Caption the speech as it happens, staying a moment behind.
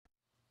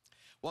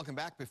Welcome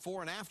back.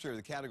 Before and after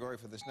the category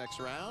for this next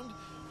round.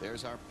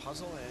 There's our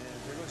puzzle, and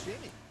here goes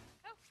Jamie.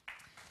 Oh.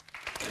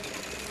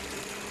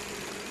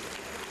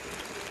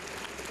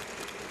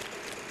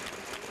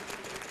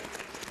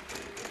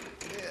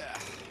 Yeah.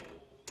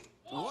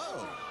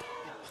 Whoa.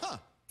 Huh.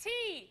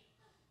 T.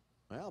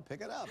 Well,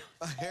 pick it up.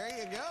 There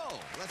you go.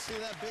 Let's see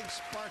that big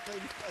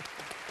sparkling.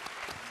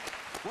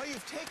 Well,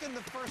 you've taken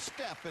the first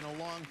step in a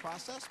long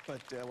process, but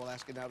we'll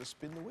ask you now to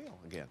spin the wheel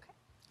again. Okay.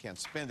 Can't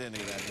spend any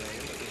of that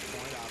million at this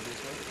point,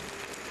 obviously.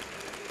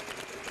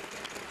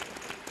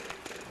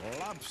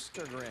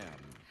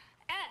 Lobstergram.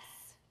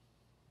 S.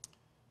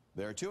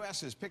 There are two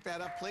S's. Pick that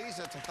up, please.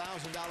 That's a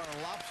 $1,000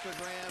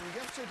 Lobstergram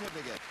gift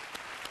certificate.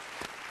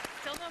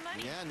 Still no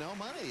money? Yeah, no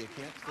money. You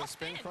can't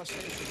spend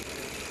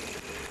crustaceans.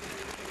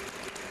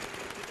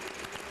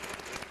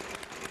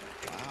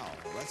 Wow.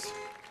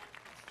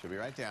 Should be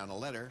right down. A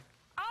letter.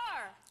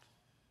 R.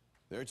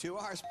 There are two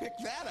R's. Pick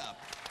that up.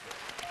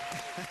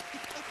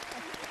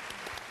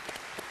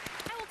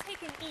 I will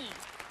take an E.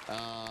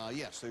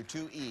 Yes, there are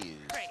two E's.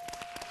 Great.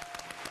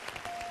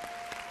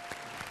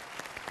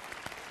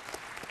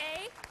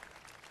 A.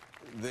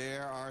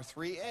 There are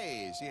three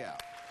A's, yeah.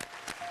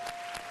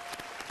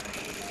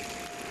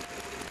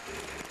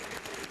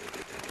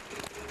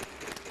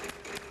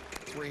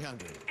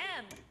 $300.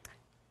 M.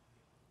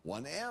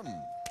 One M.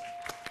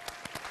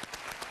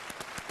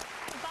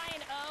 Buy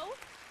an O.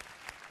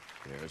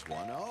 There's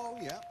one O,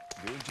 yep.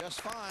 Doing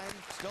just fine.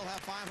 Still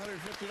have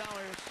 $550.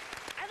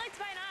 I'd like to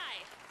buy an I.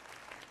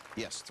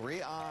 Yes,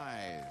 three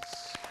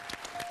I's.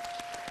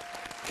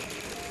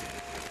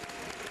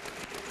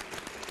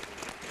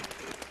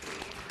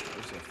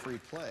 There's a free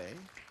play.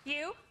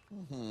 U.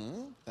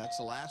 Mm-hmm. That's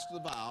the last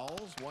of the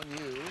vowels. One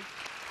U.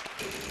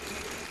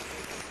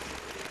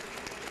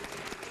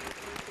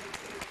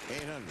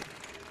 800.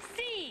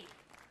 C.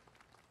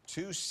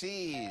 Two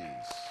C's.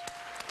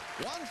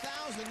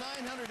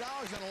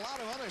 $1,900 and a lot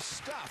of other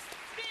stuff.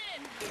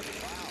 Spin.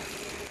 Wow.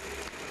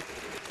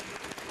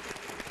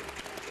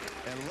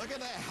 And look at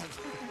that.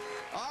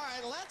 All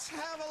right, let's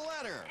have a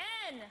letter.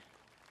 N.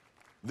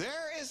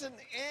 There is an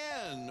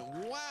N.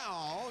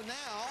 Wow.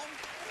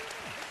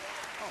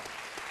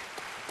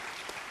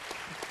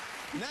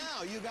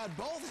 Now you got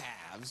both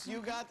halves.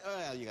 You got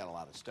a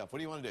lot of stuff. What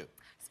do you want to do?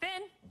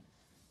 Spin.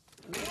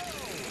 Whoa.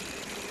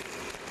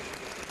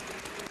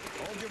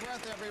 Hold your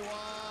breath, everyone.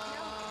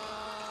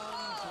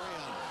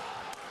 300.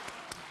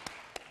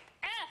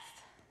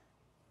 F.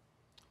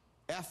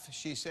 F,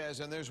 she says,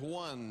 and there's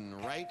one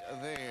right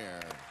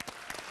there.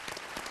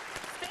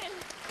 Spin.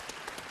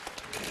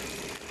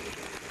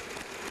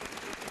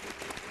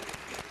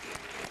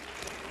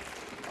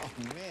 Oh,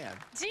 man.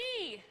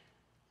 G.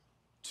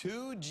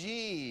 Two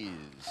G's.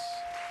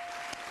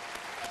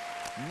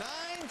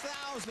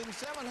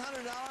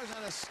 $9,700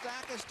 on a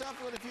stack of stuff,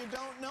 but if you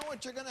don't know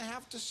it, you're going to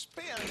have to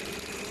spin. I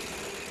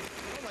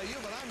don't know about you,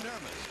 but I'm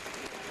nervous.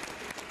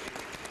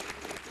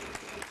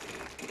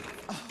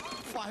 Oh,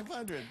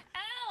 500.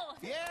 L.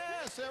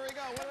 Yes, there we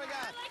go. What do we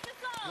got? I like this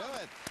song. Do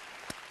it.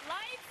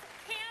 Lights,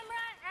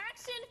 camera,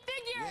 action,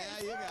 figures.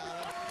 Yeah, you got it.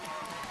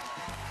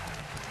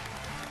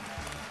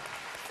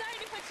 Sorry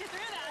to put you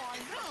through that. Oh, I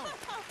know.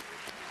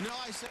 No,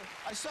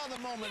 I saw the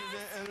moment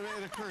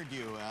it occurred to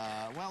you.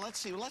 Well, let's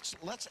see. Let's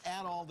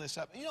add all this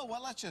up. You know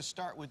what? Let's just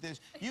start with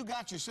this. You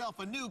got yourself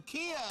a new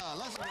Kia.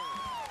 Let's go.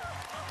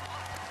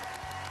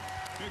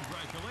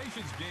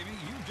 Congratulations, Jamie.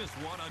 You just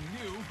won a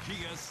new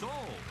Kia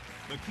Soul.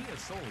 The Kia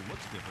Soul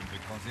looks different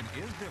because it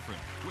is different.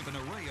 With an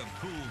array of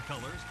cool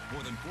colors,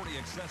 more than 40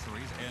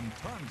 accessories, and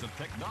tons of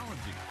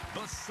technology.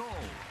 The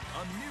Soul,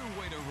 a new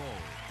way to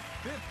roll.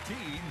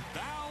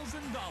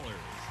 $15,000.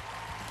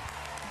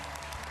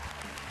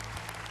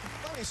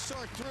 Let me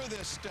sort through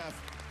this stuff.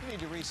 We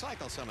need to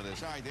recycle some of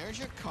this. All right, there's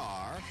your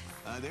car.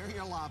 There are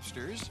your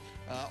lobsters.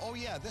 Oh,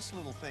 yeah, this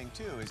little thing,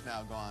 too, is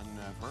now gone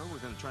for her. We're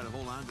going to try to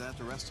hold on to that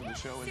the rest of the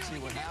show and see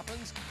what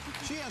happens.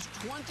 She has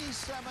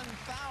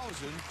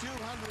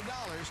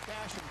 $27,200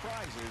 cash and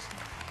prizes.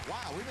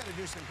 Wow, we better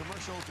do some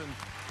commercials and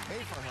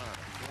pay for her.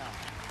 Yeah.